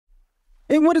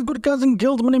Hey, what is good, guys and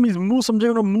girls? My name is Moose. I'm Jay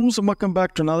Moose, and welcome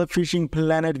back to another Fishing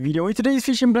Planet video. In today's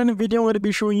Fishing Planet video, I'm going to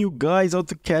be showing you guys how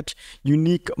to catch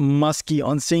unique muskie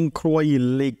on St. Croix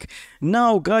Lake.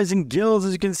 Now, guys and girls,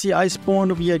 as you can see, I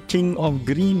spawned over here King of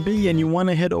Green Bay, and you want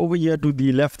to head over here to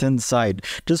the left-hand side.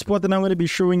 The spot that I'm going to be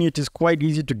showing you, it is quite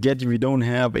easy to get if you don't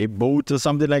have a boat or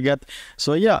something like that.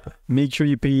 So yeah, make sure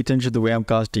you pay attention to the way I'm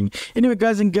casting. Anyway,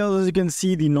 guys and girls, as you can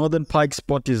see, the northern pike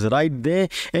spot is right there,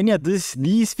 and yeah,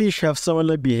 these fish have similar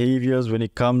behaviors when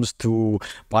it comes to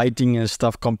biting and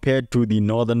stuff compared to the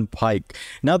northern pike.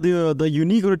 Now the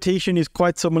unique rotation is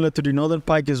quite similar to the northern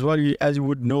pike as well. As you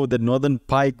would know, that northern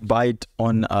pike bite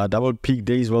on double peak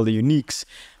days, while the uniques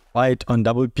bite on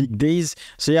double peak days.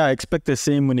 So yeah, I expect the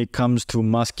same when it comes to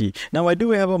muskie. Now I do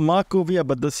have a mark over here,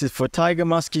 but this is for tiger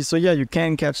muskie. So yeah, you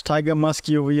can catch tiger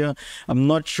muskie over here. I'm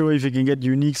not sure if you can get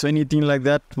uniques or anything like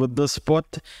that with this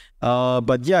spot.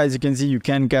 But yeah, as you can see, you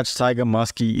can catch tiger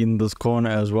muskie in this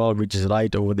corner as well, which is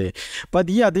right over there. But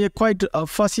yeah, they are quite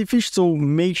fussy fish, so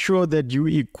make sure that you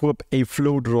equip a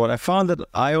float rod. I found that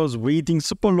I was waiting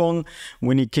super long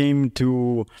when it came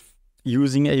to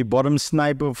using a bottom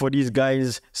sniper for these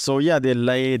guys. So yeah,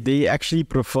 they actually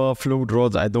prefer float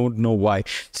rods. I don't know why.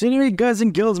 So anyway, guys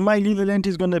and girls, my leader length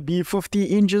is gonna be 50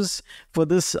 inches for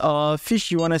this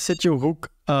fish. You want to set your hook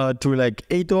to like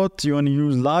 8/0. You want to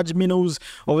use large minnows,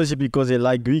 obviously, because they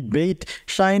like big bait.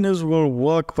 Shiners will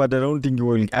work, but I don't think you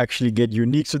will actually get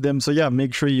uniques with them. So yeah,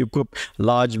 make sure you equip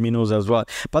large minnows as well.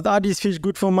 But are these fish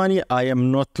good for money? I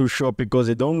am not too sure, because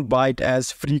they don't bite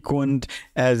as frequent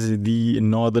as the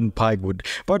northern pike would.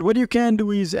 But what you can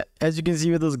do is, as you can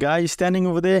see with this guy standing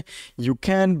over there, you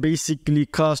can basically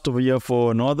cast over here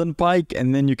for northern pike,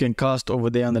 and then you can cast over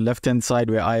there on the left hand side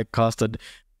where I casted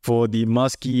for the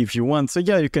muskie if you want. So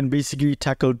yeah, you can basically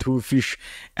tackle two fish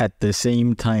at the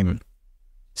same time.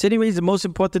 So anyways, the most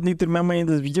important thing to remember in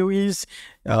this video is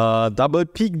double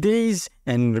peak days,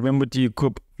 and remember to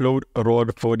equip float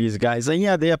rod for these guys. And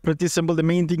yeah, they are pretty simple. The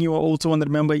main thing you also want to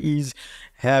remember is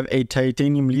have a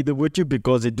titanium leader with you,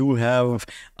 because they do have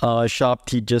sharp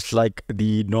teeth just like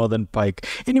the northern pike.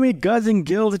 Anyway, guys and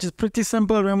girls, it is pretty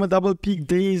simple. Remember double peak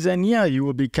days, and yeah, you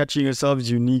will be catching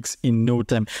yourselves uniques in no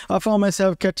time. I found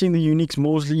myself catching the uniques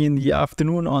mostly in the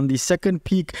afternoon on the second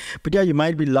peak, but yeah, you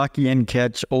might be lucky and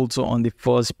catch also on the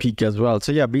first peak as well.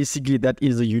 So yeah, basically that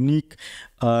is a unique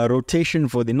rotation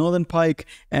for the northern pike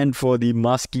and for the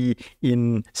muskie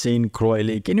in St. Croix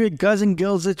Lake. Anyway, guys and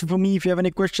girls, that's it for me. If you have any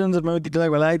questions, remember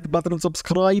to like the button and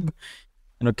subscribe,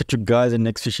 and I'll catch you guys in the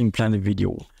next Fishing Planet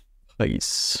video.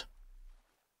 Peace.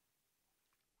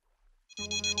 I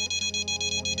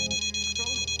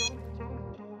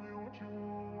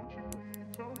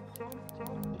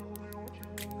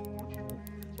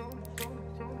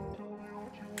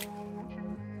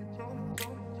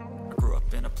grew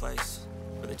up in a place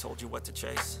where they told you what to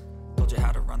chase, told you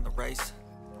how to run the race.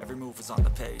 Every move was on the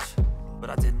page, but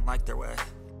I didn't like their way.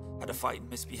 Had to fight and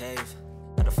misbehave,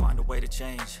 had to find a way to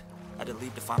change, had to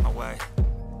leave to find my way.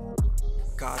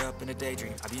 Caught up in a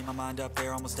daydream, I beat my mind up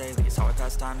there almost daily. It's how I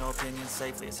pass time, no opinions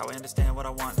safely. It's how I understand what I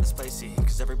want in this place, see.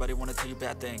 Cause everybody wanna tell you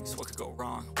bad things, what could go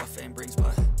wrong, what fame brings.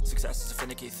 But success is a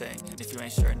finicky thing, and if you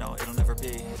ain't sure, no, it'll never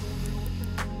be.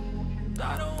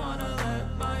 I don't wanna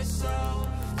let myself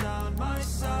down,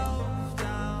 myself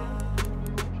down.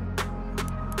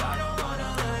 I don't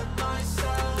wanna let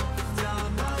myself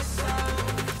down,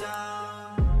 myself down.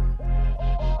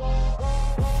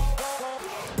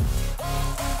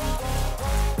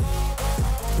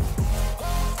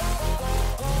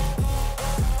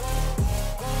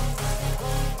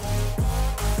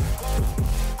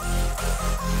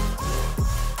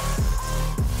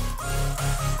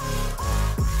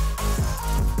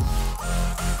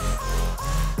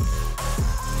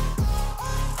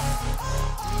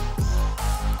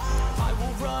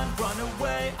 Run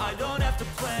away, I don't have to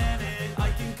plan it. I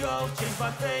can go change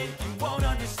my fate, you won't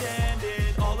understand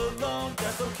it. All alone,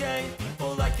 that's okay.